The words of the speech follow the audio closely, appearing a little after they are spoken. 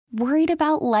Worried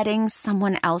about letting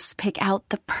someone else pick out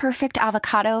the perfect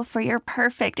avocado for your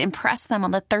perfect impress them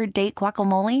on the third date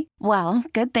guacamole? Well,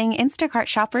 good thing Instacart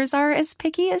shoppers are as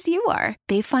picky as you are.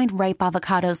 They find ripe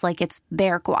avocados like it's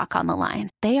their guac on the line.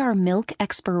 They are milk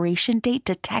expiration date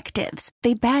detectives.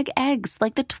 They bag eggs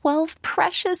like the 12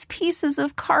 precious pieces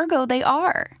of cargo they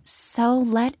are. So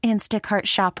let Instacart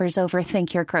shoppers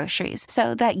overthink your groceries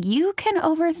so that you can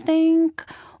overthink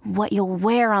what you'll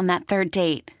wear on that third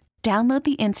date. Download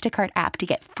the Instacart app to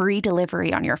get free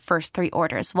delivery on your first 3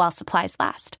 orders while supplies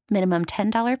last. Minimum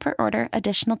 $10 per order.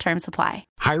 Additional terms apply.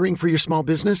 Hiring for your small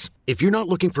business? If you're not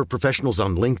looking for professionals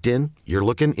on LinkedIn, you're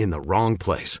looking in the wrong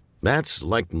place. That's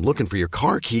like looking for your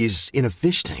car keys in a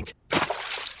fish tank.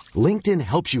 LinkedIn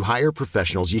helps you hire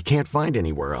professionals you can't find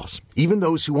anywhere else, even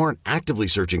those who aren't actively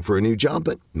searching for a new job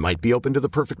but might be open to the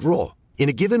perfect role. In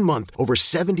a given month, over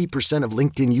 70% of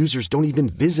LinkedIn users don't even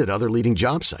visit other leading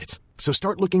job sites. So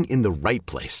start looking in the right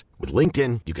place. With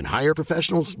LinkedIn, you can hire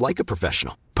professionals like a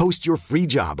professional. Post your free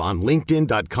job on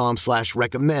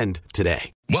linkedin.com/recommend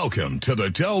today. Welcome to the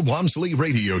Del Walmsley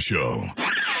Radio Show.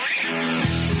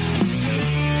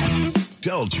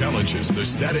 Del challenges the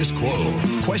status quo,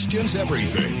 questions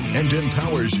everything, and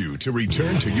empowers you to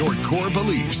return to your core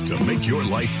beliefs to make your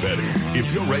life better.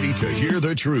 If you're ready to hear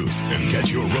the truth and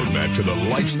get your roadmap to the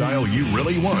lifestyle you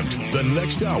really want, the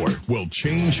next hour will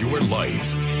change your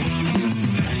life.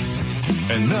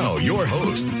 And now, your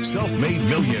host, self-made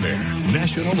millionaire,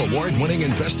 national award-winning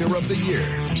investor of the year,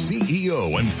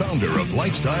 CEO and founder of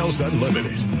Lifestyles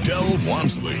Unlimited, Del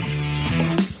Walmsley.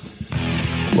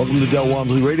 Welcome to the Del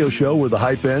Walmsley Radio Show, where the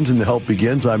hype ends and the help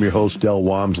begins. I'm your host, Del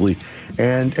Walmsley.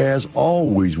 And as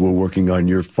always, we're working on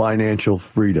your financial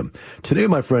freedom. Today,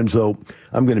 my friends, though,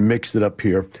 I'm going to mix it up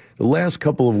here. The last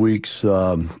couple of weeks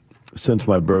since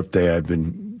my birthday, I've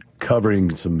been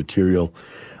covering some material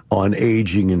on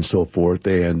aging and so forth,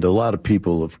 and a lot of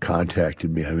people have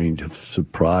contacted me. I mean, I'm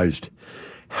surprised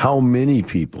how many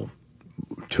people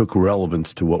took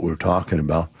relevance to what we're talking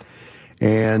about.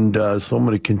 And so I'm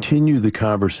going to continue the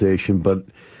conversation, but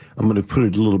I'm going to put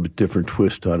a little bit different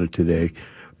twist on it today.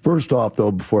 First off,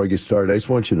 though, before I get started, I just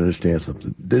want you to understand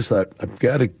something. This, I've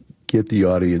got to get the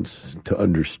audience to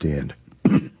understand.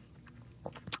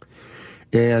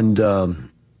 And I'm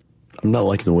not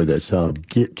liking the way that sounds. I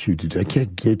can't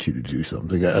get you to do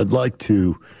something. I'd like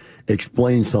to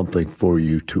explain something for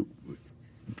you to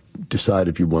decide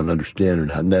if you want to understand or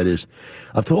not. And that is,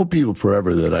 I've told people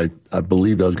forever that I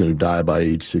believed I was going to die by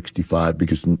age 65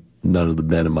 because none of the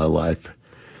men in my life,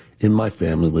 in my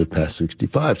family, lived past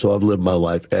 65. So I've lived my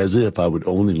life as if I would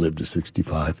only live to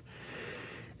 65.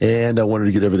 And I wanted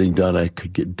to get everything done I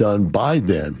could get done by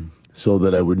then so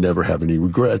that I would never have any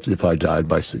regrets if I died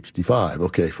by 65.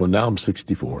 Okay, so now I'm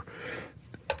 64.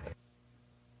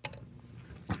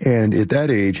 And at that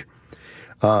age,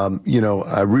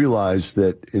 I realized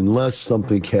that unless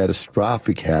something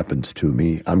catastrophic happens to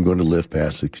me, I'm going to live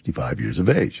past 65 years of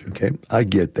age, okay? I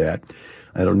get that.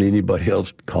 I don't need anybody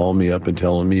else calling me up and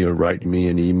telling me or writing me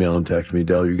an email and texting me,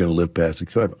 Del, you're going to live past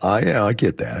 65. I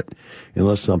get that,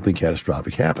 unless something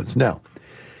catastrophic happens. Now,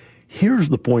 here's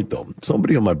the point, though.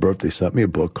 Somebody on my birthday sent me a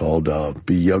book called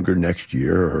Be Younger Next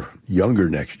Year, or Younger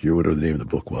Next Year, whatever the name of the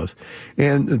book was.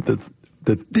 And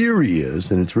the theory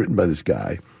is, and it's written by this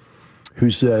guy, who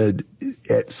said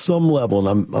at some level,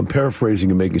 and I'm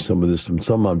paraphrasing and making some of this, and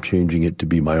some I'm changing it to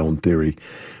be my own theory,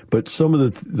 but some of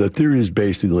the theory is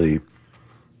basically,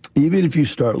 even if you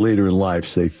start later in life,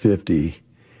 say 50,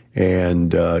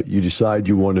 and you decide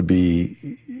you want to be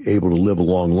able to live a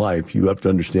long life, you have to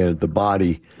understand that the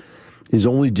body is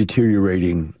only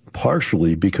deteriorating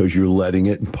partially because you're letting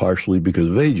it and partially because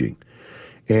of aging.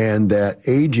 And that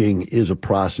aging is a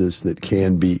process that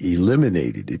can be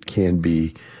eliminated. It can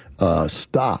be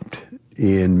stopped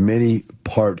in many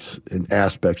parts and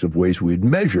aspects of ways we'd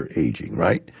measure aging,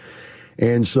 right?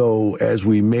 And so as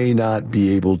we may not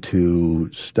be able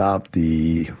to stop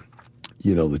the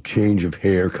change of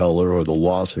hair color or the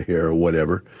loss of hair or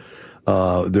whatever,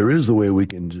 there is a way we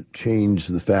can change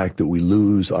the fact that we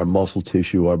lose our muscle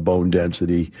tissue, our bone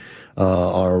density,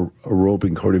 our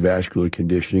aerobic cardiovascular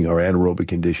conditioning, our anaerobic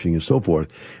conditioning, and so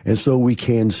forth. And so we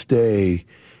can stay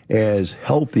as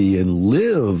healthy and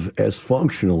live as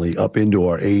functionally up into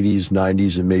our 80s,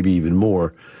 90s, and maybe even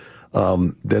more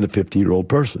than a 50-year-old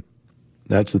person.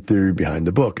 That's the theory behind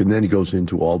the book. And then he goes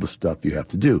into all the stuff you have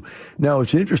to do. Now,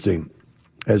 it's interesting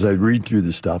as I read through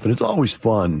this stuff, and it's always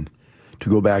fun to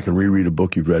go back and reread a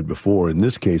book you've read before. In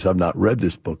this case, I've not read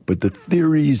this book, but the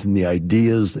theories and the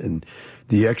ideas and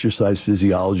the exercise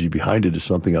physiology behind it is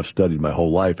something I've studied my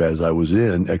whole life as I was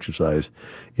in exercise,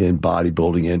 in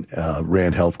bodybuilding, and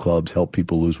ran health clubs, helped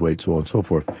people lose weight, so on and so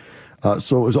forth.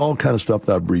 So it was all kind of stuff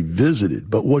that I've revisited.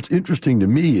 But what's interesting to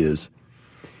me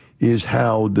is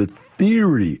how the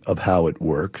theory of how it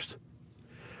works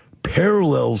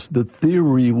parallels the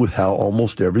theory with how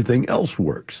almost everything else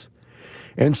works.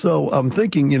 And so I'm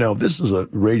thinking, this is a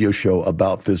radio show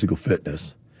about physical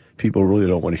fitness. People really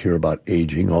don't want to hear about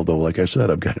aging, although, like I said,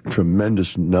 I've got a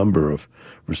tremendous number of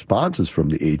responses from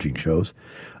the aging shows.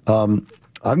 I'm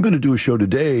going to do a show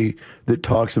today that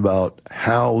talks about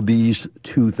how these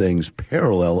two things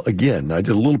parallel. Again, I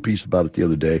did a little piece about it the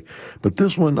other day, but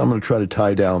this one I'm going to try to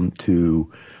tie down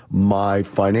to my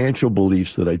financial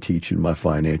beliefs that I teach in my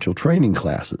financial training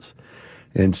classes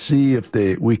and see if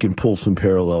we can pull some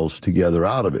parallels together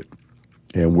out of it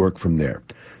and work from there.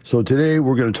 So today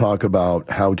we're going to talk about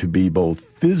how to be both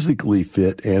physically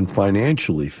fit and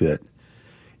financially fit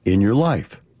in your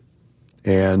life.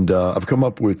 And I've come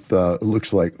up with, it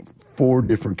looks like, 4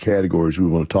 different categories we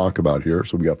want to talk about here.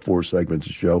 So we got 4 segments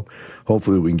to show.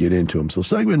 Hopefully we can get into them. So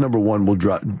segment number 1,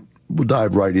 we'll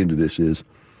dive right into this, is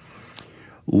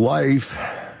life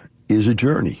is a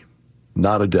journey,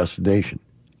 not a destination.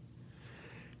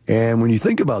 And when you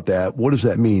think about that, what does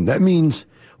that mean? That means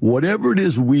whatever it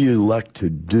is we elect to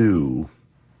do,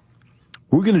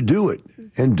 we're going to do it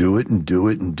and do it and do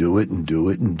it and do it and do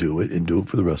it and do it and do it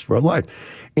for the rest of our life.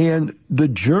 And the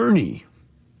journey,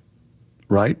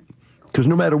 right? Because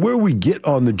no matter where we get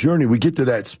on the journey, we get to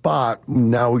that spot,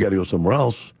 now we got to go somewhere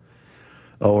else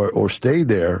or stay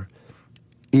there.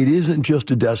 It isn't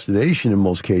just a destination in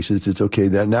most cases. It's okay,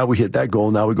 that now we hit that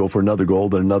goal, now we go for another goal,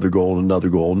 then another goal, another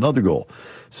goal, another goal.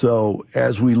 So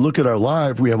as we look at our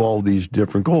life, we have all these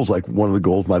different goals. Like one of the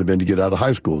goals might have been to get out of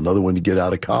high school, another one to get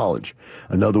out of college,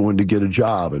 another one to get a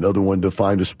job, another one to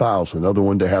find a spouse, another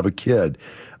one to have a kid.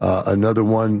 Another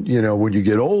one, when you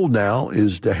get old now,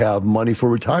 is to have money for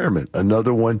retirement.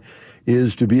 Another one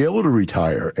is to be able to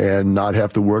retire and not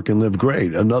have to work and live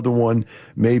great. Another one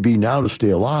may be now to stay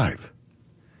alive.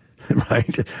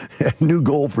 Right? New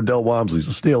goal for Del Walmsley is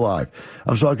to stay alive.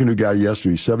 I was talking to a guy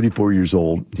yesterday. He's 74 years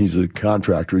old. He's a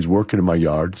contractor. He's working in my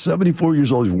yard. 74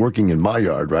 years old. He's working in my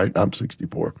yard, right? I'm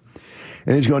 64.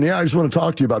 And he's going, I just want to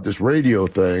talk to you about this radio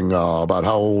thing, about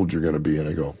how old you're going to be. And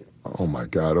I go, oh, my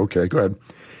God. Okay, go ahead.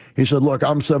 He said, look,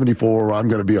 I'm 74. I'm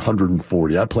going to be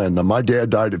 140. I plan. Now, my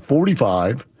dad died at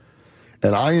 45,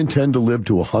 and I intend to live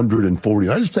to 140.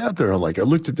 And I just sat there and I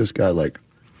looked at this guy like,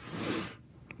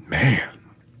 man.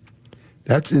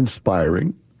 That's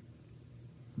inspiring,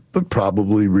 but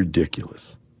probably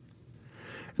ridiculous.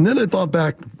 And then I thought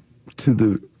back to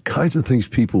the kinds of things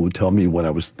people would tell me when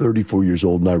I was 34 years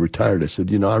old and I retired. I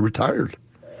said, I retired,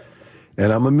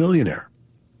 and I'm a millionaire,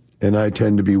 and I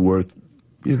tend to be worth,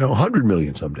 100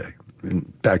 million someday.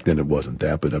 And back then it wasn't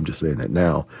that, but I'm just saying that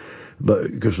now.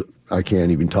 But because I can't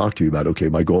even talk to you about, okay,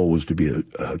 my goal was to be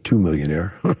a 2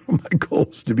 millionaire. My goal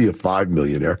was to be a 5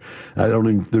 millionaire.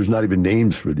 There's not even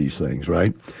names for these things,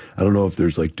 right? I don't know if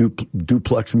there's like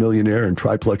duplex millionaire and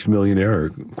triplex millionaire or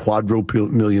quadruple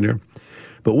millionaire.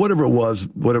 But whatever it was,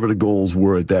 whatever the goals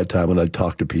were at that time when I'd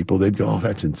talk to people, they'd go, oh,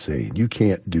 that's insane. You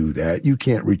can't do that. You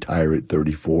can't retire at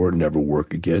 34 and never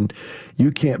work again.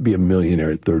 You can't be a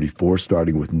millionaire at 34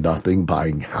 starting with nothing,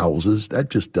 buying houses. That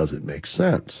just doesn't make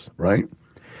sense, right?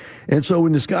 And so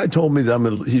when this guy told me that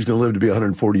he's going to live to be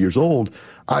 140 years old,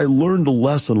 I learned a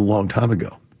lesson a long time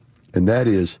ago. And that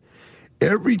is,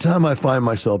 every time I find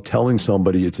myself telling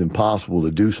somebody it's impossible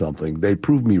to do something, they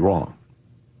prove me wrong.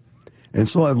 And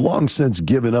so I've long since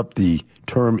given up the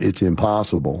term it's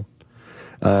impossible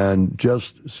and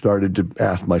just started to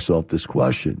ask myself this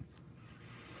question.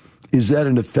 Is that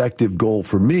an effective goal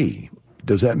for me?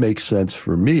 Does that make sense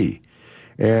for me?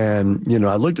 And,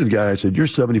 I looked at the guy, I said, you're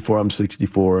 74, I'm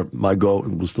 64. My goal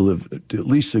was to live to at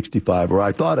least 65, or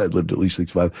I thought I'd lived at least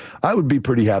 65. I would be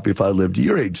pretty happy if I lived to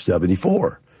your age,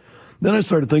 74. Then I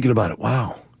started thinking about it.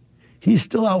 Wow, he's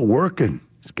still out working.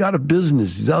 He's got a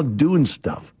business. He's out doing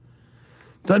stuff.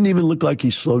 Doesn't even look like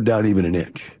he's slowed down even an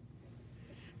inch.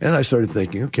 And I started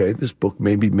thinking, okay, this book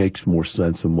maybe makes more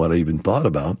sense than what I even thought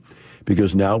about,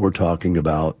 because now we're talking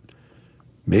about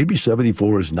maybe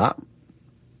 74 is not,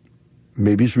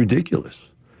 maybe it's ridiculous.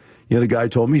 The guy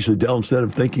told me, he said, Del, instead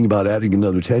of thinking about adding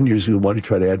another 10 years, he wanted to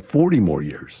try to add 40 more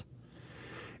years.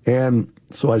 And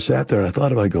so I sat there and I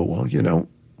thought about it, I go, well,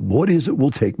 what is it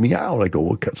will take me out? I go,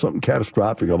 well, something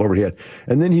catastrophic I've already had.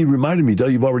 And then he reminded me, Del,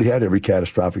 you've already had every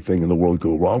catastrophic thing in the world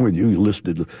go wrong with you. You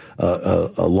listed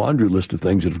a laundry list of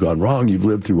things that have gone wrong. You've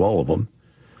lived through all of them.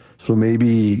 So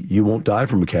maybe you won't die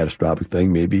from a catastrophic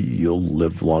thing. Maybe you'll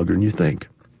live longer than you think.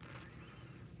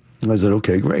 I said,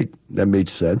 okay, great. That made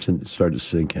sense, and it started to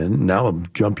sink in. Now I'll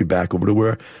jump you back over to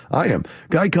where I am.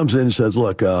 Guy comes in and says,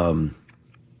 look,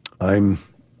 I'm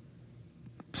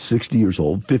 60 years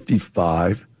old,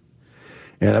 55,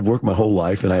 and I've worked my whole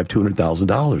life, and I have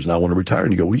 $200,000, and I want to retire.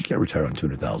 And you go, well, you can't retire on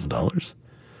 $200,000.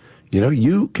 You know,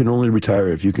 you can only retire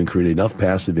if you can create enough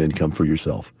passive income for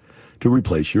yourself to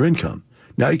replace your income.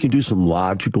 Now you can do some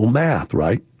logical math,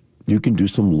 right? You can do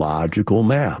some logical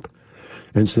math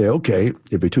and say, okay,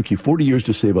 if it took you 40 years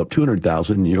to save up $200,000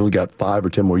 and you only got 5 or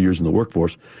 10 more years in the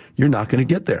workforce, you're not going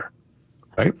to get there,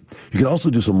 right? You can also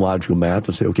do some logical math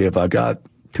and say, okay, if I got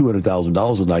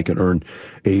 $200,000 and I can earn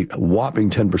a whopping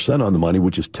 10% on the money,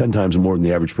 which is 10 times more than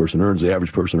the average person earns. The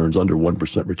average person earns under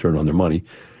 1% return on their money.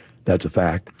 That's a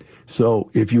fact. So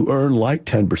if you earn like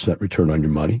 10% return on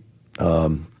your money,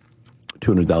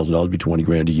 $200,000 would be 20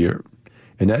 grand a year,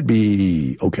 and that'd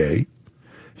be okay.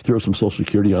 Throw some Social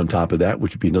Security on top of that,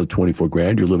 which would be another 24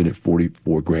 grand. You're living at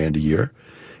 44 grand a year.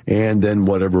 And then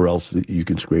whatever else that you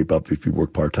can scrape up if you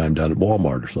work part-time down at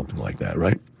Walmart or something like that,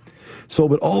 right? So,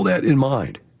 but all that in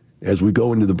mind, as we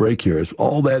go into the break here, is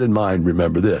all that in mind,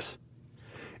 remember this,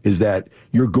 is that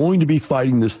you're going to be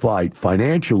fighting this fight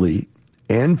financially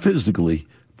and physically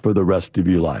for the rest of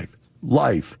your life.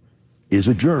 Life is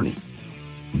a journey,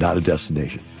 not a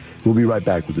destination. We'll be right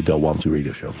back with the Del Walmsley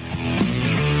Radio Show.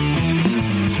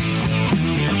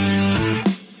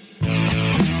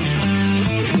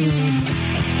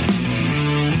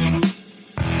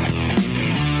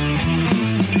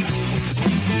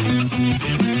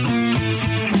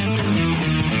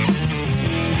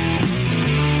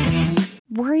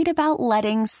 Worried about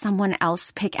letting someone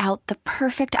else pick out the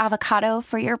perfect avocado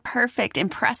for your perfect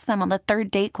impress them on the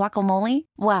third date guacamole?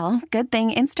 Well, good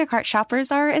thing Instacart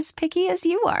shoppers are as picky as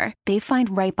you are. They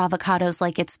find ripe avocados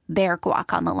like it's their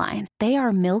guac on the line. They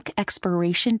are milk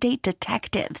expiration date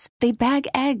detectives. They bag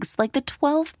eggs like the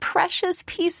 12 precious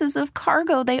pieces of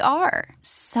cargo they are.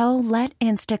 So let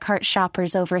Instacart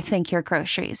shoppers overthink your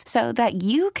groceries so that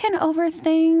you can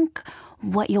overthink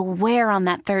what you'll wear on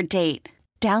that third date.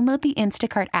 Download the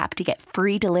Instacart app to get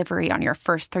free delivery on your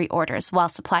first 3 orders while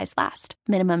supplies last.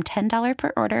 Minimum $10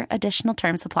 per order. Additional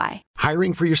terms apply.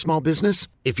 Hiring for your small business?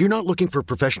 If you're not looking for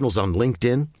professionals on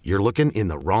LinkedIn, you're looking in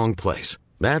the wrong place.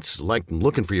 That's like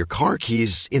looking for your car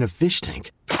keys in a fish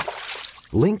tank.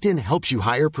 LinkedIn helps you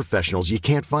hire professionals you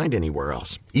can't find anywhere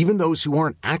else, even those who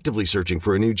aren't actively searching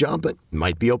for a new job but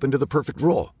might be open to the perfect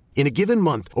role. In a given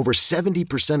month, over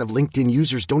 70% of LinkedIn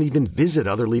users don't even visit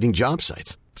other leading job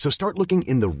sites. So start looking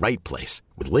in the right place.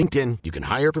 With LinkedIn, you can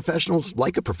hire professionals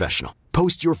like a professional.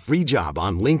 Post your free job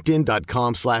on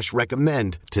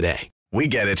linkedin.com/recommend today. We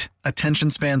get it. Attention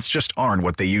spans just aren't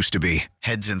what they used to be.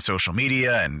 Heads in social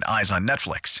media and eyes on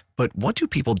Netflix. But what do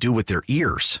people do with their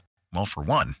ears? Well, for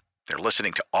one, they're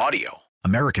listening to audio.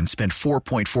 Americans spend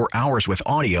 4.4 hours with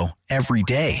audio every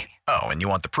day. Oh, and you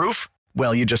want the proof?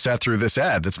 Well, you just sat through this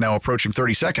ad that's now approaching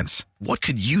 30 seconds. What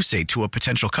could you say to a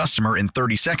potential customer in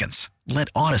 30 seconds? Let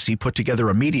Odyssey put together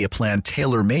a media plan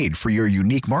tailor-made for your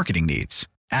unique marketing needs.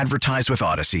 Advertise with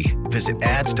Odyssey. Visit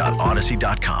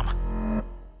ads.odyssey.com.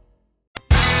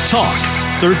 Talk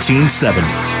 1370.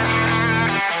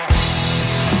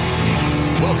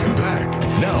 Welcome back.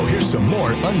 Now here's some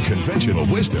more unconventional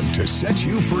wisdom to set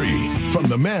you free from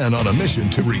the man on a mission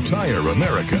to retire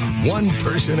America, one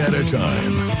person at a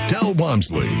time, Del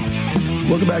Walmsley.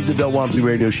 Welcome back to the Del Walmsley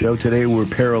Radio Show. Today we're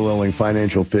paralleling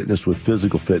financial fitness with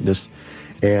physical fitness.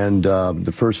 And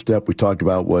the first step we talked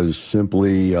about was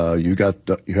simply you have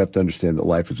to understand that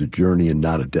life is a journey and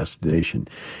not a destination.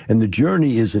 And the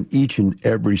journey isn't each and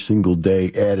every single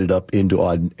day added up into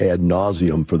ad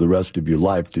nauseum for the rest of your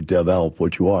life to develop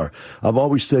what you are. I've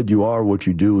always said you are what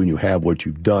you do and you have what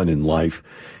you've done in life.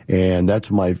 And that's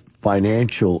my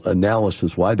financial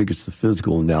analysis. Well, I think it's the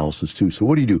physical analysis too. So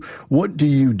what do you do? What do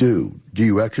you do? Do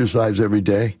you exercise every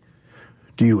day?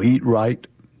 Do you eat right?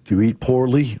 Do you eat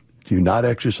poorly? Do you not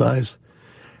exercise?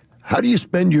 How do you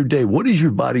spend your day? What is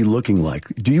your body looking like?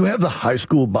 Do you have the high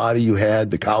school body you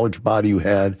had, the college body you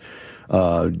had?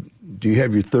 Do you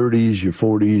have your 30s, your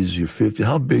 40s, your 50s?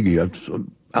 How big are you? I was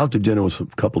out to dinner with a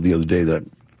couple the other day that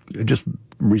I just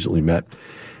recently met.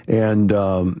 And,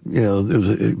 there was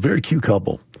a very cute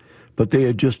couple. But they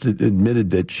had just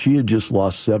admitted that she had just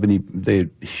lost 70.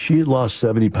 She had lost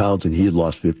 70 pounds and he had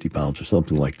lost 50 pounds or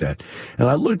something like that. And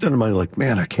I looked at him, I'm like,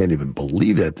 man, I can't even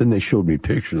believe that. Then they showed me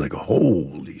pictures, like,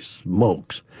 holy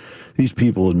smokes, these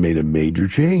people had made a major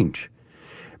change.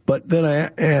 But then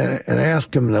I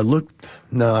asked him, and I looked.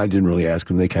 No, I didn't really ask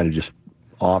him. They kind of just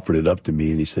offered it up to me,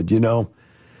 and he said,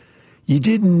 you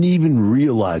didn't even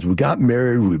realize we got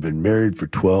married. We've been married for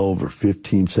 12 or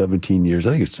 15, 17 years.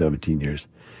 I think it's 17 years.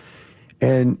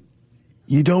 And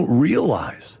you don't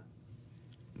realize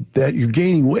that you're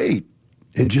gaining weight.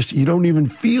 You don't even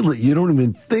feel it. You don't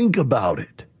even think about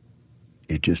it.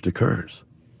 It just occurs.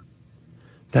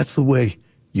 That's the way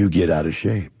you get out of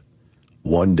shape,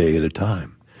 one day at a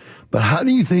time. But how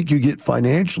do you think you get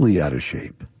financially out of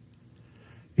shape?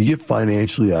 You get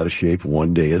financially out of shape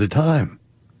one day at a time.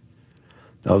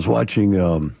 I was watching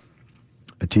a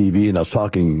TV, and I was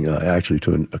talking actually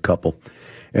to a couple,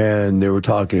 and they were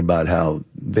talking about how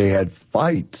they had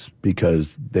fights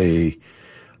because the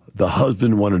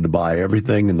husband wanted to buy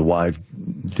everything, and the wife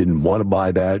didn't want to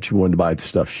buy that. She wanted to buy the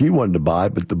stuff she wanted to buy,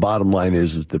 but the bottom line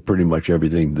is that pretty much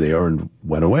everything they earned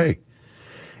went away.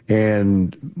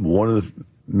 And one of the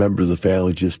members of the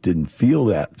family just didn't feel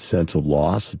that sense of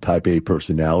loss. Type A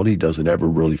personality doesn't ever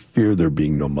really fear there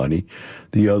being no money.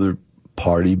 The other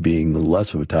party, being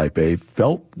less of a type A,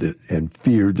 felt that and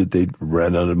feared that they'd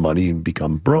run out of money and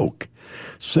become broke.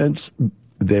 Since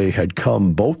they had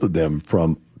come, both of them,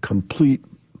 from complete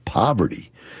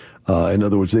poverty. In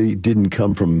other words, they didn't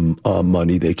come from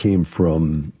money. They came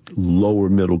from lower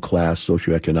middle class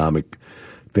socioeconomic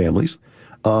families.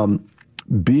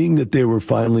 Being that they were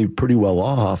finally pretty well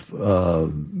off,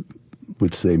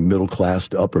 would say middle class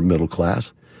to upper middle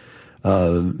class,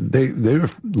 they were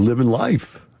living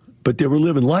life. But they were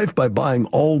living life by buying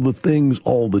all the things,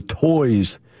 all the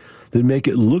toys that make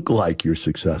it look like you're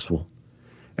successful,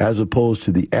 as opposed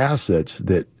to the assets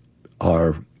that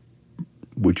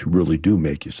which really do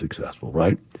make you successful,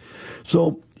 right?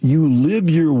 So you live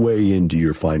your way into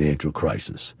your financial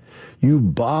crisis. You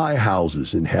buy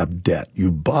houses and have debt.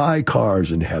 You buy cars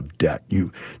and have debt.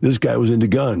 This guy was into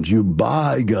guns. You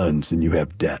buy guns and you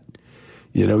have debt.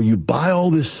 You buy all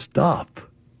this stuff.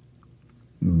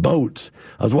 Boats.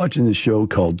 I was watching this show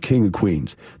called King of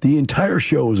Queens. The entire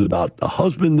show is about a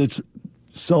husband that's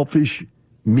selfish,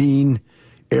 mean,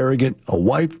 arrogant, a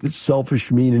wife that's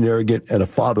selfish, mean, and arrogant, and a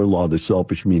father-in-law that's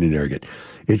selfish, mean, and arrogant.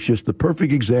 It's just the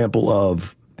perfect example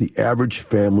of the average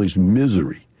family's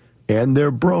misery. And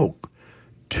they're broke.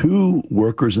 2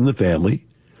 workers in the family.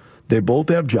 They both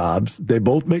have jobs. They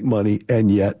both make money,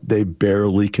 and yet they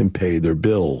barely can pay their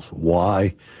bills.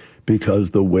 Why? Because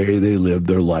the way they live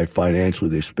their life financially,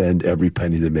 they spend every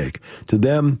penny they make. To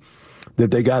them,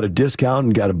 that they got a discount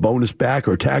and got a bonus back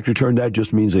or a tax return, that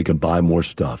just means they can buy more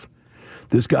stuff.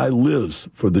 This guy lives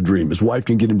for the dream. His wife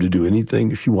can get him to do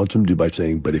anything she wants him to do by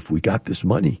saying, but if we got this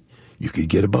money, you could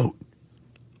get a boat.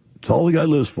 It's all the guy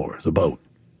lives for, is a boat.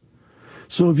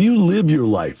 So if you live your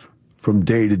life from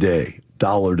day to day,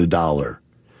 dollar to dollar,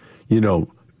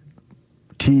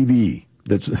 TV,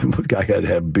 the guy had to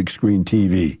have a big screen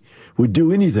TV, would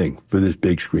do anything for this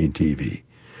big screen TV.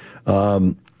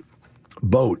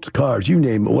 Boats, cars, you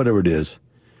name it, whatever it is,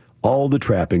 all the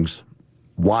trappings,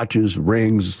 watches,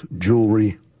 rings,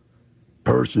 jewelry,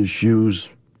 purses,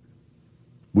 shoes.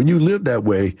 When you live that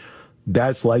way,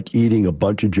 that's like eating a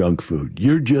bunch of junk food.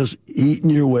 You're just eating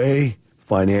your way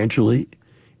financially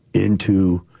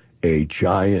into a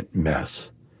giant mess.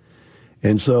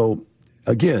 And so,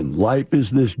 again, life is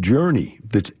this journey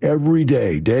that's every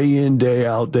day, day in, day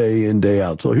out, day in, day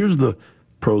out. So here's the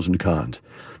pros and cons.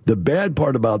 The bad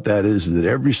part about that is that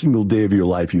every single day of your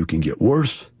life you can get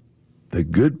worse. The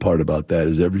good part about that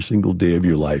is every single day of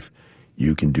your life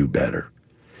you can do better.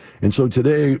 And so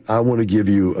today I want to give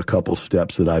you a couple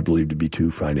steps that I believe to be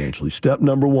true financially. Step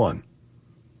number 1,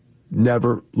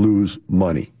 never lose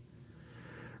money.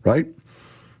 Right?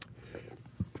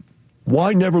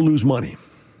 Why never lose money?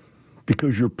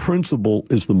 Because your principal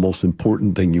is the most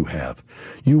important thing you have.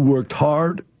 You worked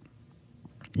hard.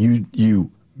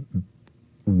 You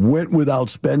went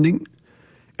without spending,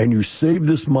 and you saved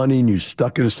this money and you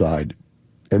stuck it aside.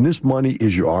 And this money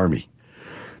is your army.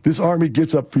 This army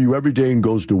gets up for you every day and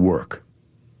goes to work.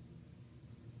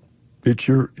 It's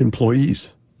your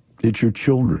employees. It's your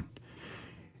children.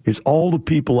 It's all the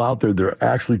people out there that are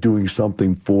actually doing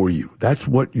something for you. That's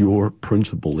what your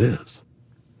principle is,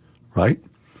 right?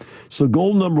 So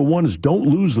goal number 1 is don't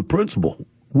lose the principle.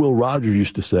 Will Rogers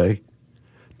used to say,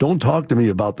 don't talk to me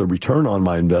about the return on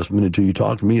my investment until you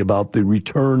talk to me about the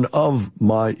return of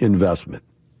my investment.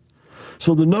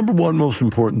 So the number 1 most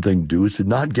important thing to do is to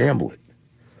not gamble it.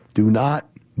 Do not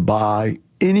buy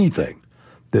anything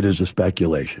that is a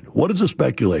speculation. What is a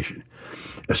speculation?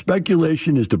 A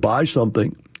speculation is to buy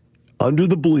something under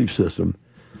the belief system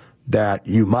that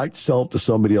you might sell it to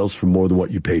somebody else for more than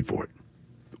what you paid for it.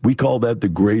 We call that the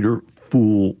greater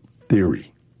fool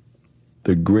theory.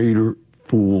 The greater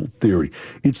fool theory.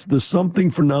 It's the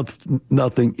something for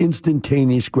nothing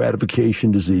instantaneous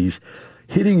gratification disease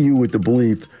hitting you with the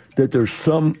belief that there's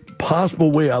some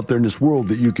possible way out there in this world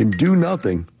that you can do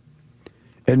nothing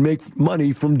and make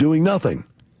money from doing nothing.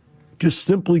 Just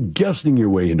simply guessing your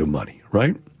way into money,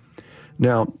 right?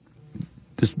 Now,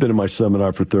 this has been in my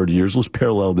seminar for 30 years. Let's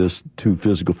parallel this to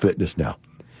physical fitness now.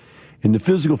 In the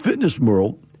physical fitness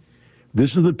world,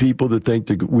 this are the people that think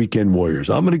the weekend warriors.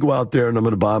 I'm going to go out there and I'm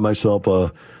going to buy myself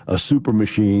a super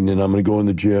machine and I'm going to go in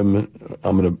the gym.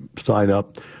 I'm going to sign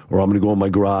up, or I'm going to go in my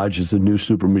garage. It's a new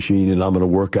super machine and I'm going to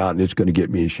work out and it's going to get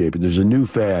me in shape. And there's a new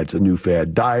fad. It's a new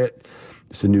fad diet.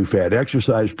 It's a new fad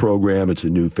exercise program. It's a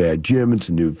new fad gym. It's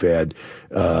a new fad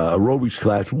aerobics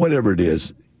class, whatever it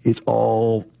is. It's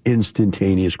all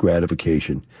instantaneous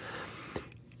gratification.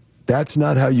 That's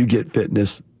not how you get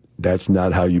fitness. That's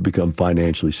not how you become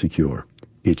financially secure.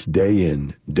 It's day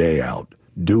in, day out,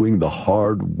 doing the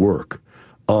hard work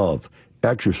of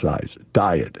exercise,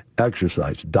 diet,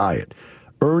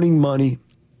 earning money,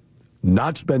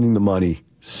 not spending the money,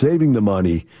 saving the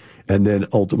money, and then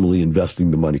ultimately investing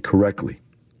the money correctly,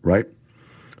 right?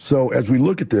 So as we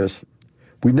look at this,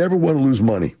 we never want to lose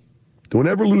money. Don't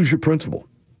ever lose your principal,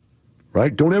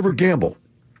 right? Don't ever gamble.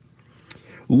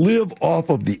 Live off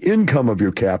of the income of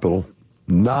your capital,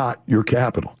 not your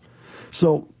capital.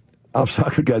 So I was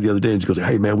talking to a guy the other day and he goes,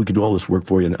 hey, man, we can do all this work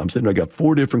for you. And I'm sitting there, I got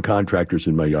 4 different contractors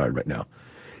in my yard right now.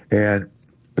 And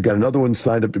I got another one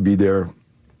signed up to be there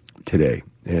today.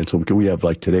 And so we have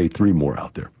like today 3 more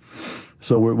out there.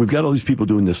 So we've got all these people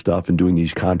doing this stuff and doing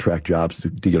these contract jobs to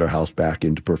get our house back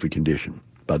into perfect condition.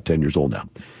 About 10 years old now.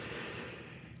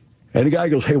 And the guy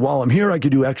goes, hey, while I'm here, I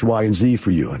could do X, Y, and Z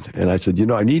for you. And I said,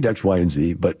 I need X, Y, and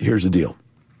Z, but here's the deal.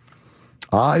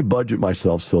 I budget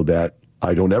myself so that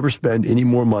I don't ever spend any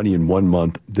more money in 1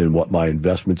 month than what my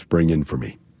investments bring in for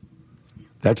me.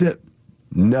 That's it.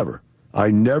 Never.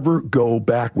 I never go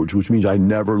backwards, which means I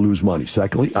never lose money.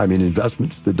 Secondly, I'm in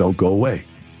investments that don't go away.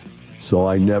 So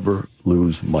I never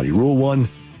lose money. Rule 1,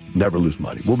 never lose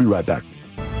money. We'll be right back.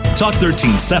 Talk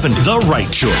 1370, the right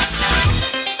choice.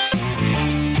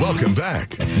 Welcome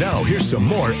back. Now here's some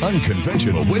more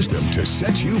unconventional wisdom to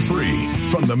set you free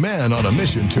from the man on a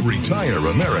mission to retire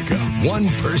America, one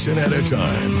person at a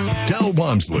time, Del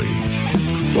Walmsley.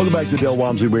 Welcome back to the Del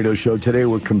Walmsley Radio Show. Today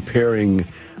we're comparing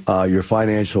your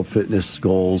financial fitness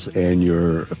goals and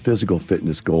your physical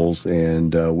fitness goals,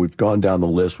 and we've gone down the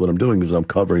list. What I'm doing is I'm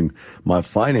covering my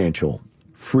financial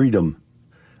freedom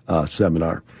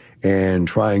seminar and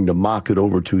trying to mock it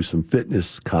over to some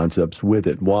fitness concepts with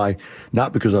it. Why?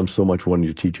 Not because I'm so much wanting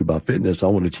to teach you about fitness. I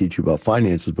want to teach you about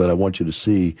finances, but I want you to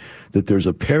see that there's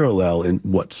a parallel in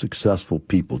what successful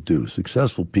people do.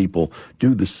 Successful people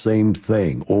do the same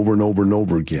thing over and over and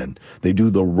over again. They do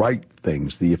the right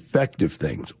things, the effective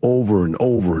things, over and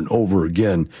over and over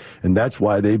again. And that's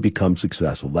why they become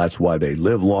successful. That's why they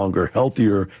live longer,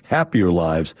 healthier, happier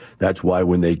lives. That's why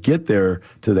when they get there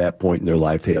to that point in their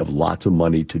life, they have lots of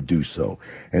money to do so.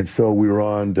 And so we were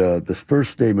on the first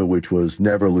statement, which was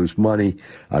never lose money.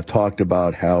 I've talked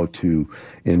about how to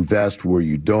invest where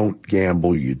you don't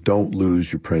gamble, you don't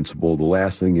lose your principal. The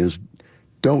last thing is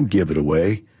don't give it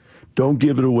away. Don't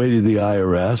give it away to the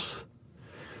IRS.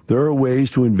 There are ways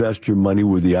to invest your money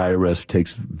where the IRS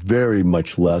takes very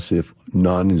much less, if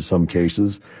none in some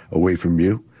cases, away from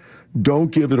you.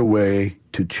 Don't give it away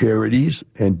to charities,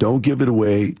 and don't give it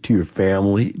away to your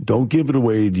family. Don't give it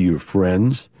away to your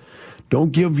friends.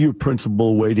 Don't give your principal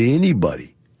away to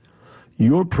anybody.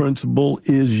 Your principal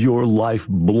is your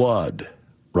lifeblood,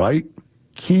 right?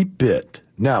 Keep it.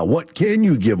 Now, what can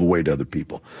you give away to other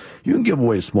people? You can give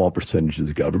away a small percentage to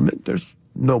the government. There's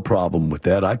no problem with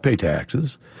that. I pay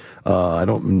taxes.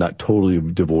 I'm not totally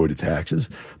devoid of taxes,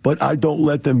 but I don't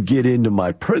let them get into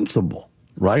my principal,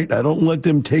 right? I don't let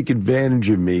them take advantage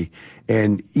of me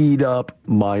and eat up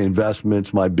my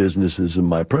investments, my businesses, and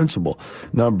my principal.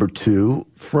 Number 2,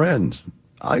 friends.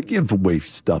 I give away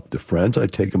stuff to friends. I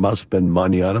take them out, spend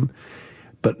money on them.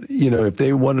 But, if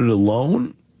they wanted a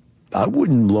loan, I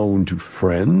wouldn't loan to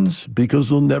friends because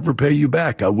they'll never pay you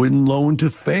back. I wouldn't loan to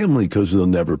family because they'll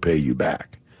never pay you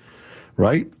back,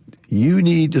 right? You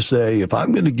need to say, if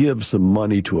I'm going to give some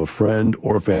money to a friend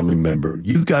or a family member,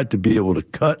 you got to be able to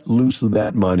cut loose of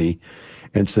that money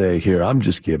and say, here, I'm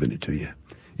just giving it to you.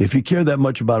 If you care that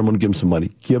much about them, want to give them some money,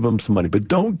 give them some money. But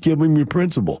don't give them your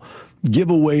principal.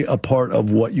 Give away a part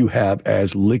of what you have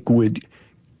as liquid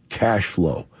cash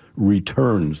flow,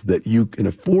 returns that you can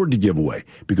afford to give away.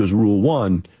 Because rule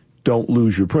 1, don't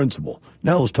lose your principal.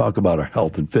 Now let's talk about our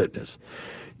health and fitness.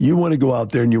 You want to go out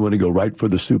there and you want to go right for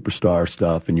the superstar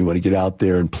stuff, and you want to get out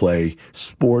there and play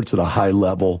sports at a high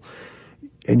level,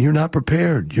 and you're not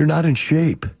prepared. You're not in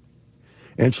shape.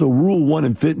 And so rule 1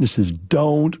 in fitness is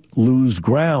don't lose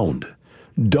ground.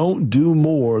 Don't do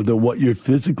more than what you're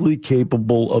physically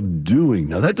capable of doing.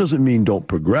 Now, that doesn't mean don't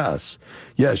progress.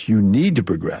 Yes, you need to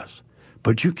progress.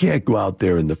 But you can't go out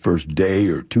there in the first day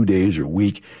or 2 days or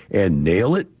week and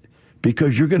nail it,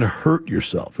 because you're going to hurt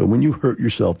yourself. And when you hurt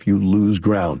yourself, you lose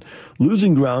ground.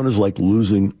 Losing ground is like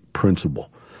losing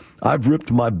principle. I've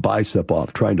ripped my bicep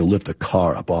off trying to lift a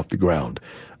car up off the ground.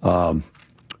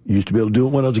 Used to be able to do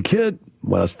it when I was a kid.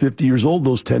 When I was 50 years old,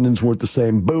 those tendons weren't the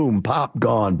same. Boom, pop,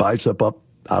 gone. Bicep up,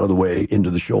 out of the way,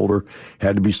 into the shoulder.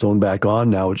 Had to be sewn back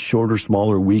on. Now it's shorter,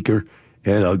 smaller, weaker,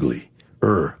 and ugly.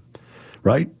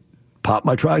 Right? Popped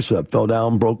my tricep, fell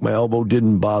down, broke my elbow,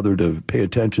 didn't bother to pay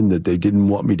attention that they didn't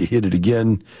want me to hit it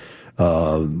again.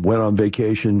 Went on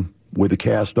vacation with a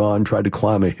cast on, tried to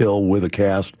climb a hill with a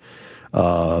cast.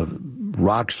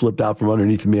 Rock slipped out from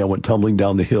underneath me. I went tumbling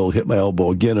down the hill, hit my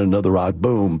elbow again, another rock,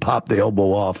 boom, popped the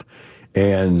elbow off.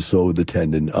 And so the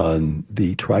tendon on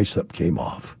the tricep came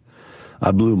off.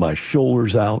 I blew my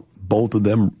shoulders out, both of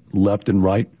them, left and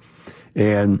right.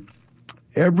 And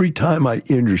every time I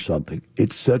injure something,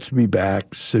 it sets me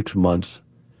back 6 months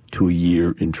to a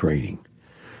year in training.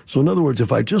 So in other words,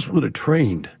 if I just would have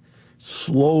trained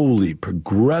slowly,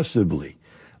 progressively,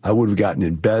 I would have gotten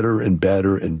in better and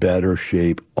better and better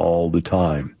shape all the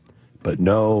time. But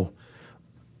no,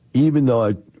 even though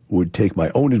I would take my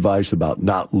own advice about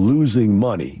not losing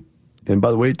money, and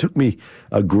by the way, it took me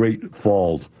a great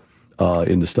fall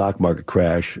in the stock market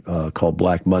crash called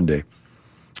Black Monday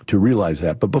to realize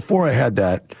that. But before I had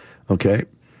that, okay,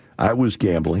 I was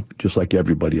gambling just like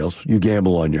everybody else. You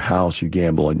gamble on your house, you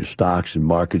gamble on your stocks and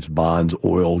markets, bonds,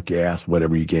 oil, gas,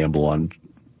 whatever you gamble on,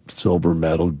 silver,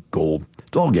 metal, gold.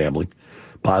 It's all gambling.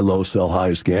 Buy low, sell high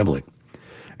is gambling.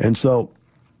 And so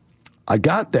I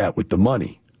got that with the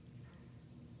money,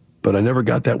 but I never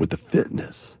got that with the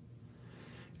fitness.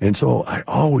 And so I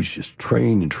always just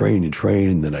train and train and train,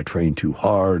 and then I train too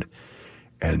hard,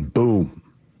 and boom,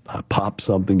 I pop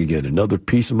something again. Another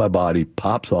piece of my body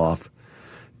pops off,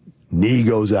 knee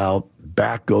goes out,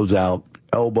 back goes out,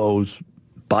 elbows,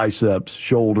 biceps,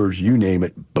 shoulders, you name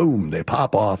it, boom, they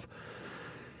pop off.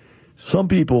 Some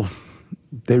people,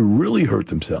 they really hurt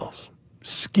themselves.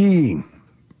 Skiing,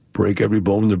 break every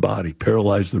bone in their body,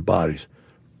 paralyze their bodies.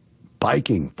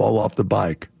 Biking, fall off the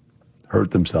bike,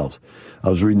 hurt themselves. I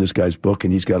was reading this guy's book,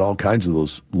 and he's got all kinds of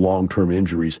those long-term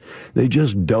injuries. They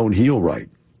just don't heal right.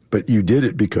 But you did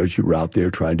it because you were out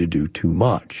there trying to do too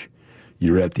much.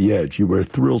 You're at the edge. You were a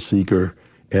thrill seeker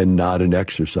and not an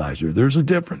exerciser. There's a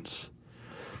difference.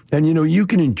 And, you know, you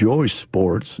can enjoy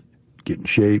sports, get in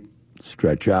shape,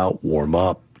 stretch out, warm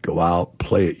up, go out,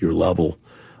 play at your level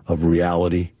of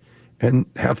reality, and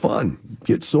have fun.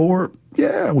 Get sore?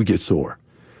 Yeah, we get sore.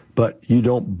 But you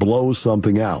don't blow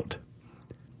something out.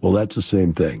 Well, that's the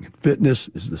same thing. Fitness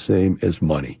is the same as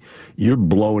money. You're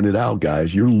blowing it out,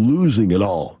 guys. You're losing it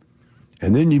all.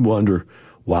 And then you wonder,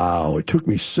 wow, it took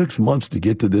me 6 months to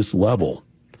get to this level.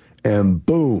 And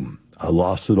boom, I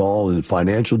lost it all in a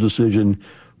financial decision.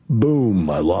 Boom,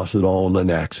 I lost it all in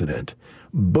an accident.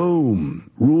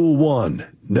 Boom, rule 1,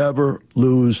 never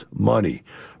lose money.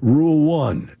 Rule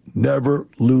 1, never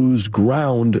lose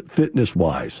ground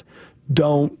fitness-wise.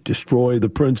 Don't destroy the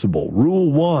principle.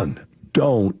 Rule 1,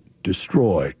 don't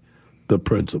destroy the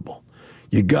principle.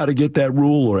 You got to get that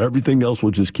rule, or everything else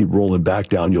will just keep rolling back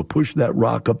down. You'll push that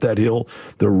rock up that hill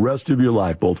the rest of your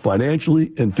life, both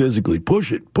financially and physically.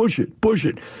 Push it, push it, push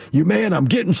it. You, man, I'm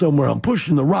getting somewhere. I'm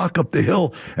pushing the rock up the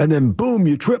hill, and then boom,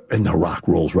 you trip, and the rock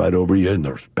rolls right over you, and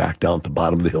there's back down at the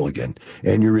bottom of the hill again,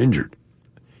 and you're injured.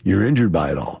 You're injured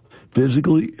by it all.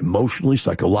 Physically, emotionally,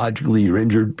 psychologically, you're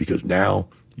injured because now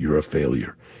you're a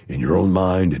failure. In your own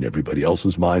mind and everybody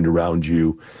else's mind around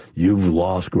you, you've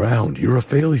lost ground. You're a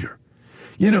failure.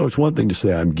 You know, it's one thing to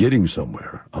say, I'm getting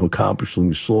somewhere. I'm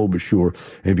accomplishing slow but sure.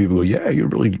 And people go, yeah, you're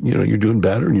really, you're doing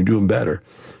better and you're doing better.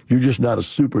 You're just not a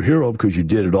superhero because you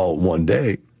did it all in one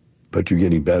day, but you're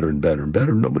getting better and better and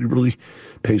better. Nobody really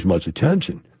pays much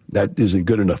attention. That isn't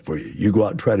good enough for you. You go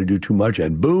out and try to do too much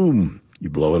and boom, you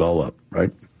blow it all up,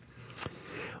 right?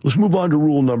 Let's move on to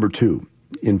rule number 2.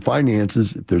 In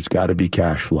finances, there's got to be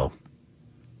cash flow.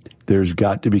 There's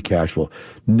got to be cash flow.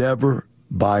 Never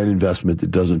buy an investment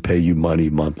that doesn't pay you money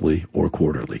monthly or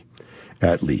quarterly,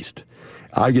 at least.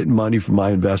 I get money from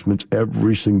my investments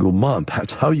every single month.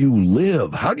 That's how you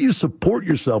live. How do you support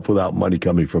yourself without money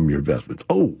coming from your investments?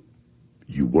 Oh,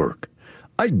 you work.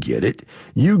 I get it.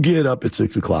 You get up at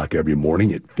 6 o'clock every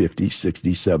morning at 50,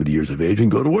 60, 70 years of age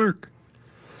and go to work.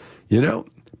 You know,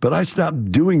 but I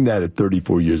stopped doing that at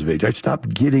 34 years of age. I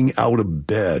stopped getting out of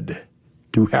bed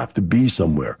to have to be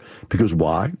somewhere. Because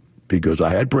why? Because I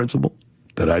had principal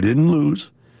that I didn't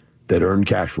lose that earned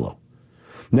cash flow.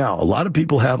 Now, a lot of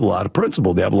people have a lot of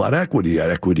principal. They have a lot of equity.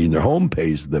 That equity in their home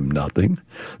pays them nothing.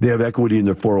 They have equity in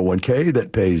their 401k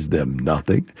that pays them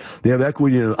nothing. They have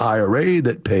equity in an IRA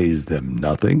that pays them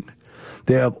nothing.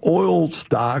 They have oil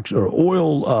stocks or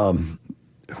oil,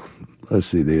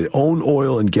 they own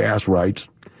oil and gas rights,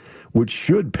 which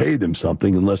should pay them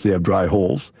something unless they have dry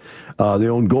holes. They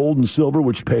own gold and silver,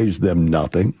 which pays them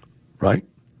nothing, right?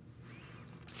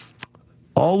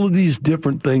 All of these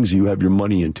different things you have your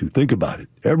money into, think about it.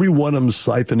 Every one of them is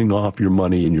siphoning off your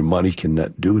money, and your money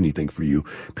cannot do anything for you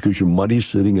because your money's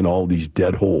sitting in all these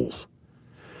dead holes.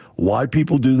 Why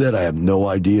people do that, I have no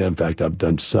idea. In fact, I've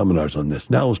done seminars on this.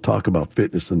 Now let's talk about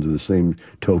fitness under the same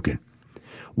token.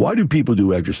 Why do people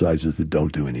do exercises that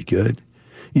don't do any good?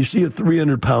 You see a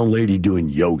 300-pound lady doing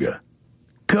yoga.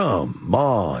 Come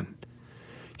on.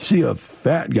 You see a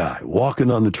fat guy walking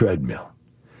on the treadmill.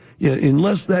 Yeah,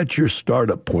 unless that's your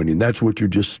startup point, and that's what you're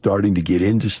just starting to get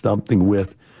into something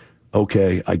with,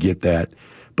 okay, I get that.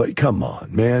 But come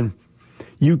on, man.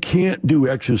 You can't do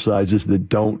exercises that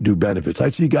don't do benefits. I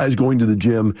see guys going to the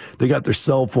gym. They got their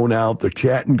cell phone out. They're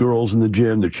chatting girls in the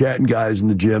gym. They're chatting guys in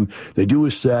the gym. They do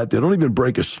a set. They don't even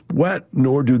break a sweat,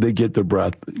 nor do they get their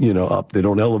breath, up. They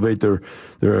don't elevate their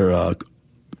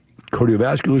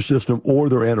cardiovascular system or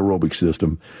their anaerobic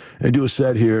system. They do a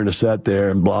set here and a set there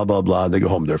and blah, blah, blah. They go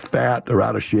home. They're fat. They're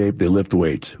out of shape. They lift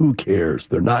weights. Who cares?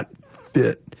 They're not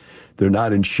fit. They're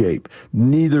not in shape.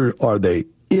 Neither are they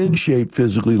in shape,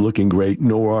 physically looking great,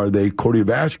 nor are they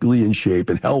cardiovascularly in shape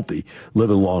and healthy, live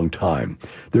a long time.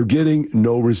 They're getting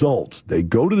no results. They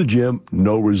go to the gym,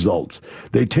 no results.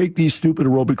 They take these stupid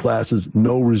aerobic classes,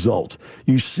 no results.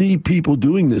 You see people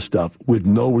doing this stuff with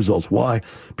no results. Why?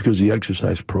 Because the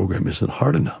exercise program isn't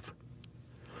hard enough.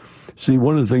 See,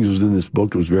 one of the things that was in this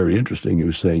book that was very interesting. It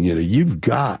was saying, you've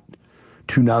got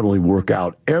to not only work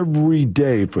out every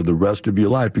day for the rest of your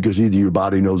life, because either your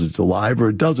body knows it's alive or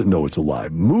it doesn't know it's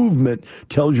alive. Movement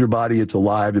tells your body it's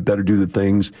alive. It better do the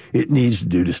things it needs to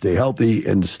do to stay healthy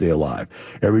and to stay alive.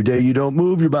 Every day you don't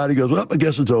move, your body goes, well, I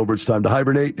guess it's over. It's time to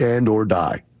hibernate and or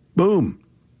die. Boom.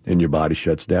 And your body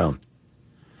shuts down.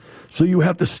 So you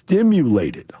have to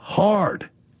stimulate it hard.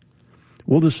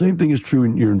 Well, the same thing is true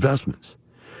in your investments.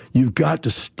 You've got to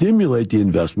stimulate the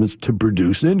investments to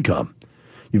produce income.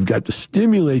 You've got to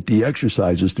stimulate the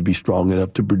exercises to be strong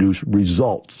enough to produce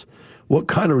results. What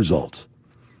kind of results?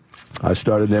 I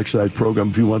started an exercise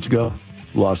program a few months ago,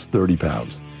 lost 30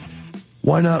 pounds.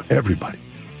 Why not everybody?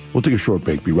 We'll take a short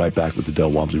break. Be right back with the Del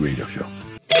Walmsley Radio Show.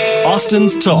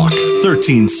 Austin's Talk,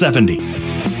 1370.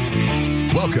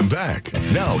 Welcome back.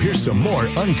 Now here's some more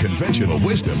unconventional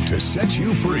wisdom to set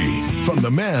you free from the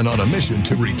man on a mission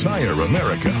to retire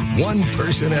America, one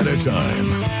person at a time,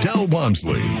 Del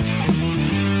Walmsley.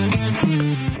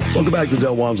 Welcome back to the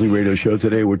Del Walmsley Radio Show.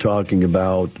 Today we're talking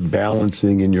about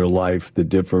balancing in your life the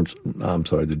difference. I'm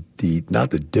sorry,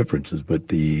 not the differences, but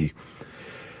the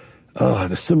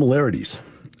similarities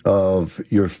of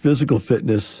your physical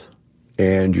fitness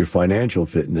and your financial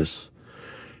fitness,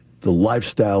 the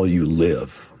lifestyle you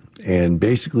live. And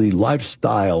basically,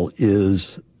 lifestyle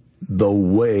is the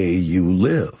way you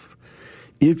live.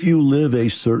 If you live a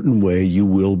certain way, you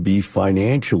will be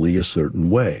financially a certain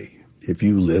way. If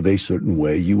you live a certain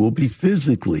way, you will be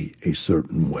physically a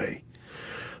certain way.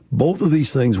 Both of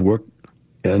these things work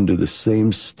under the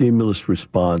same stimulus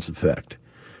response effect.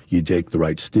 You take the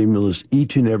right stimulus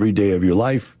each and every day of your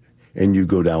life, and you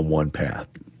go down one path.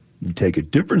 You take a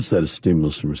different set of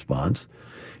stimulus and response,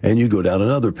 and you go down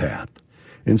another path.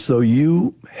 And so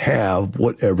you have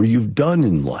whatever you've done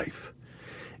in life.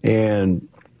 And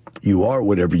you are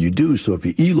whatever you do. So if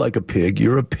you eat like a pig,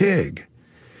 you're a pig.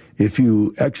 If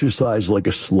you exercise like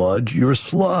a sludge, you're a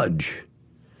sludge.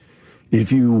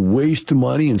 If you waste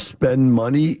money and spend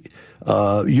money,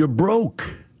 you're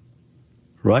broke,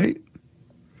 right?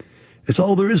 It's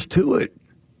all there is to it.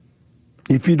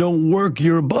 If you don't work,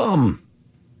 you're a bum.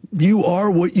 You are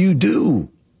what you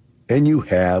do, and you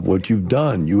have what you've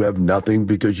done. You have nothing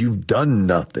because you've done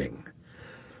nothing.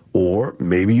 Or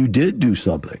maybe you did do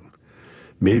something.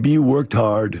 Maybe you worked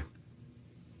hard,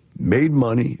 made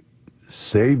money,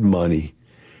 saved money,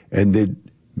 and then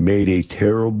made a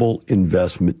terrible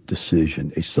investment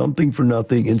decision, a something for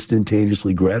nothing,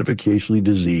 instantaneously, gratificationally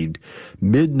diseased,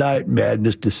 midnight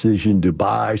madness decision to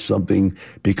buy something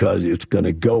because it's going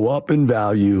to go up in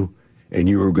value and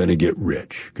you are going to get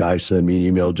rich. Guy sent me an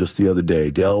email just the other day.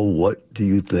 Del, what do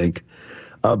you think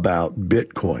about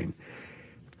Bitcoin?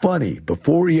 Funny,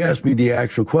 before he asked me the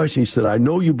actual question, he said, I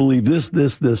know you believe this,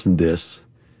 and this.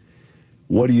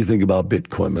 What do you think about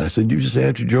Bitcoin? And I said, you just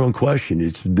answered your own question.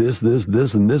 It's this,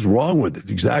 and this wrong with it.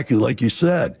 Exactly like you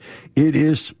said. It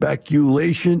is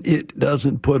speculation. It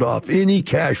doesn't put off any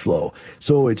cash flow.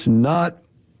 So it's not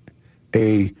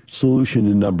a solution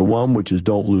to number one, which is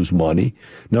don't lose money.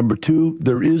 Number two,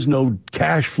 there is no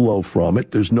cash flow from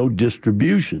it. There's no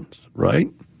distributions, right?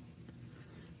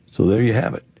 So there you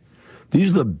have it.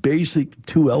 These are the basic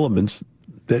two elements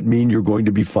that mean you're going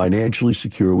to be financially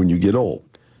secure when you get old.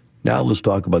 Now let's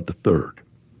talk about the third.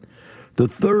 The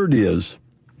third is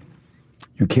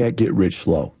you can't get rich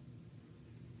slow.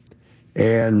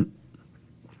 And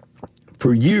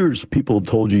for years, people have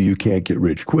told you can't get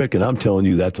rich quick, and I'm telling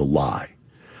you that's a lie.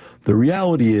 The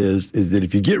reality is that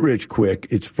if you get rich quick,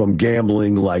 it's from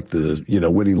gambling like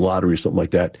winning lottery or something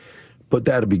like that, but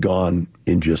that'll be gone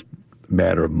in just a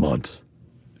matter of months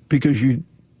because you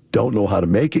don't know how to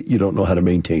make it, you don't know how to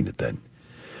maintain it then.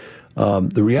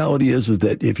 The reality is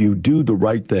that if you do the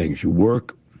right things, you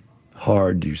work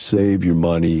hard, you save your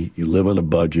money, you live on a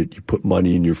budget, you put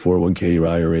money in your 401k, your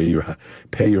IRA, you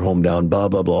pay your home down, blah,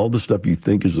 blah, blah, all the stuff you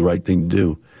think is the right thing to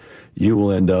do, you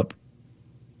will end up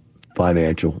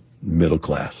financial middle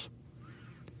class.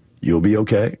 You'll be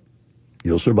okay,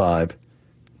 you'll survive,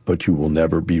 but you will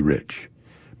never be rich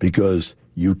because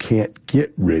you can't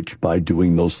get rich by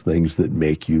doing those things that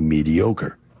make you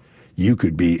mediocre. You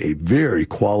could be a very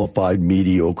qualified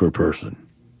mediocre person,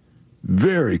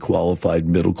 very qualified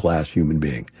middle-class human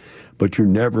being, but you're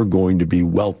never going to be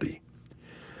wealthy.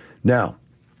 Now,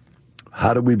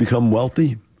 how do we become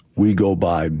wealthy? We go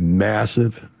buy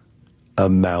massive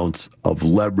amounts of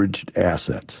leveraged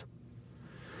assets,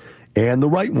 and the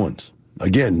right ones.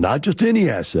 Again, not just any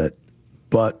asset,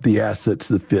 but the assets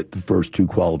that fit the first two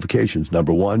qualifications.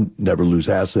 Number one, never lose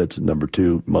assets. Number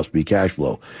two, must be cash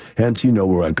flow. Hence, you know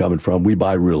where I'm coming from. We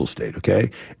buy real estate, okay?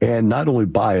 And not only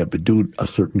buy it, but do a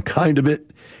certain kind of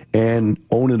it and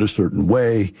own it a certain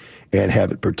way and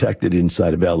have it protected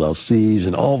inside of LLCs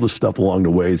and all the stuff along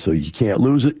the way so you can't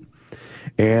lose it.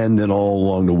 And then all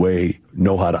along the way,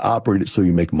 know how to operate it so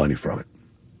you make money from it.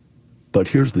 But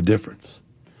here's the difference.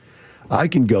 I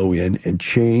can go in and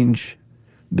change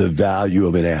the value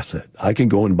of an asset. I can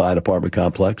go and buy an apartment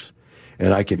complex,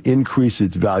 and I can increase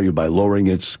its value by lowering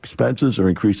its expenses or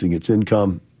increasing its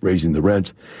income, raising the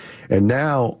rents. And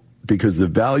now, because the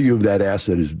value of that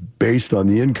asset is based on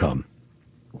the income,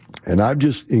 and I've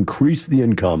just increased the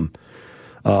income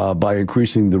by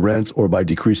increasing the rents or by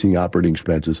decreasing operating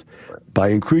expenses, by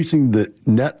increasing the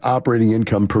net operating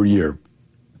income per year,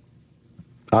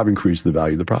 I've increased the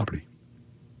value of the property.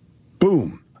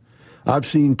 Boom. I've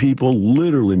seen people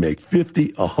literally make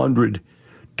 50, 100,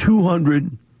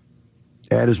 200,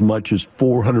 and as much as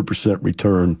 400%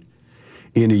 return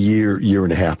in a year, year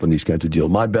and a half on these kinds of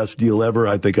deals. My best deal ever,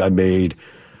 I think I made,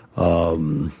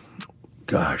 the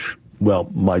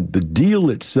deal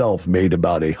itself made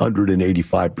about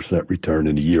 185% return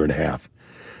in a year and a half.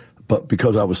 But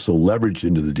because I was so leveraged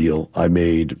into the deal, I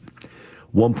made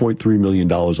 $1.3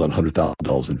 million on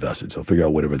 $100,000 invested. So figure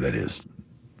out whatever that is.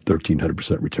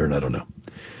 1,300% return, I don't know.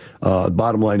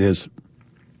 Bottom line is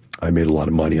I made a lot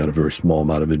of money on a very small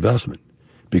amount of investment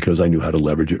because I knew how to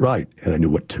leverage it right, and I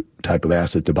knew what type of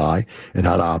asset to buy and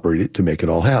how to operate it to make it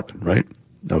all happen, right?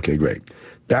 Okay, great.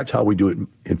 That's how we do it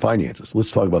in finances. Let's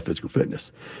talk about physical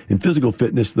fitness. In physical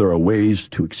fitness, there are ways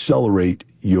to accelerate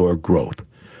your growth.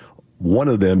 One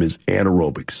of them is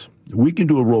anaerobics. We can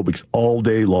do aerobics all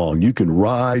day long. You can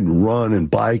ride and run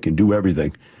and bike and do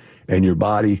everything. And your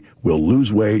body will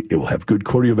lose weight, it will have good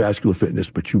cardiovascular fitness,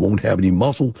 but you won't have any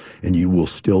muscle, and you will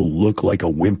still look like a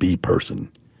wimpy person.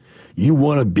 You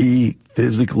want to be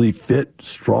physically fit,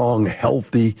 strong,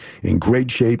 healthy, in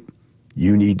great shape,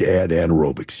 you need to add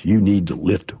anaerobics. You need to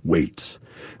lift weights.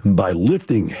 And by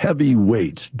lifting heavy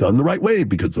weights, done the right way,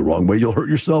 because the wrong way you'll hurt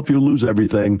yourself, you'll lose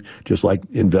everything, just like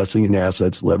investing in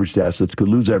assets, leveraged assets could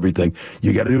lose everything.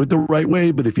 You got to do it the right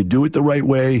way, but if you do it the right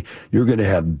way, you're going to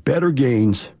have better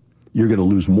gains. You're going to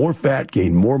lose more fat,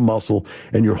 gain more muscle,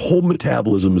 and your whole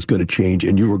metabolism is going to change,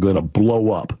 and you are going to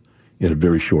blow up in a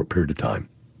very short period of time.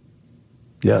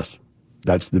 Yes,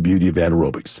 that's the beauty of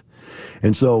anaerobics.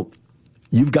 And so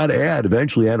you've got to add,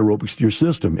 eventually, anaerobics to your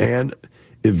system. And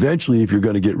eventually, if you're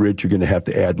going to get rich, you're going to have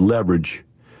to add leverage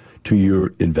to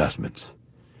your investments.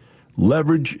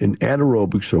 Leverage and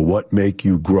anaerobics are what make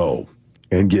you grow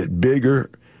and get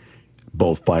bigger,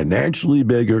 both financially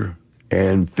bigger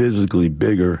and physically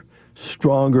bigger,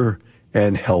 stronger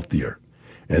and healthier.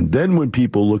 And then when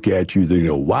people look at you, they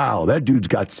go, wow, that dude's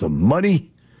got some money.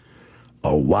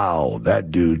 Oh, wow, that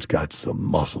dude's got some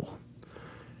muscle.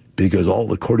 Because all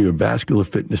the cardiovascular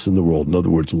fitness in the world, in other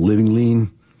words, living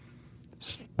lean,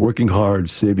 working hard,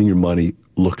 saving your money,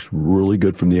 looks really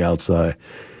good from the outside,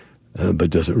 but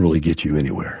doesn't really get you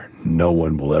anywhere. No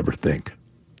one will ever think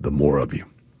the more of you.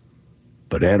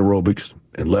 But anaerobics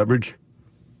and leverage,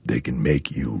 they can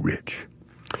make you rich.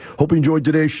 Hope you enjoyed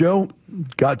today's show.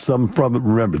 Got some from it.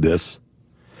 Remember this.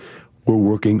 We're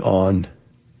working on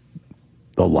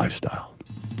the lifestyle.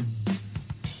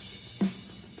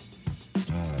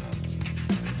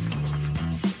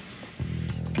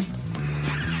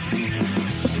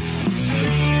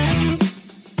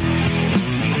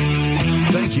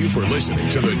 Thank you for listening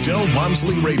to the Del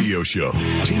Walmsley Radio Show,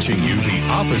 teaching you the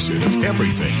opposite of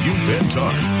everything you've been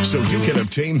taught, so you can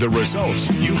obtain the results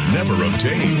you've never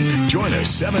obtained. Join us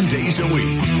 7 days a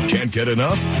week. Can't get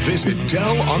enough? Visit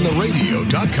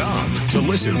DelOnTheRadio.com to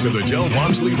listen to the Del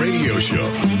Walmsley Radio Show,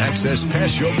 access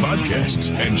past show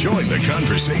podcasts, and join the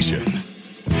conversation.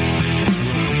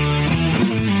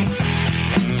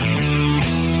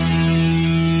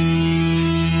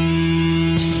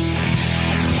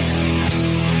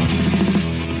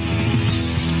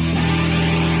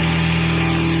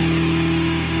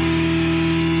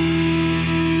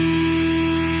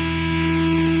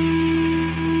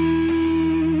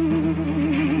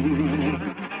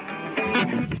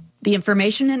 The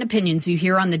information and opinions you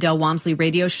hear on the Del Walmsley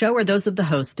Radio Show are those of the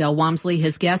host, Del Walmsley,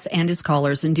 his guests, and his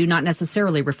callers, and do not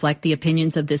necessarily reflect the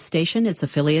opinions of this station, its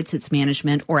affiliates, its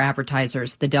management, or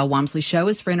advertisers. The Del Walmsley Show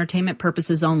is for entertainment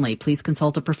purposes only. Please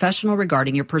consult a professional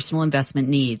regarding your personal investment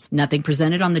needs. Nothing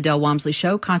presented on the Del Walmsley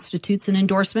Show constitutes an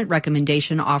endorsement,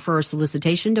 recommendation, offer, or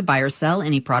solicitation to buy or sell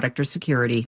any product or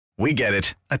security. We get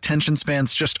it. Attention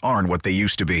spans just aren't what they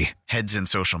used to be. Heads in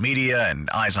social media and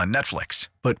eyes on Netflix.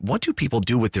 But what do people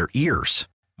do with their ears?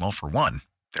 Well, for one,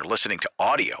 they're listening to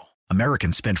audio.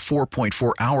 Americans spend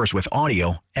 4.4 hours with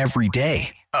audio every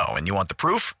day. Oh, and you want the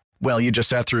proof? Well, you just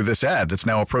sat through this ad that's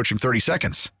now approaching 30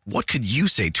 seconds. What could you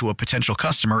say to a potential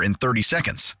customer in 30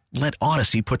 seconds? Let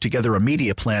Odyssey put together a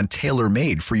media plan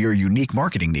tailor-made for your unique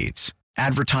marketing needs.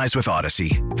 Advertise with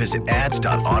Odyssey. Visit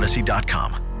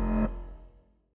ads.odyssey.com.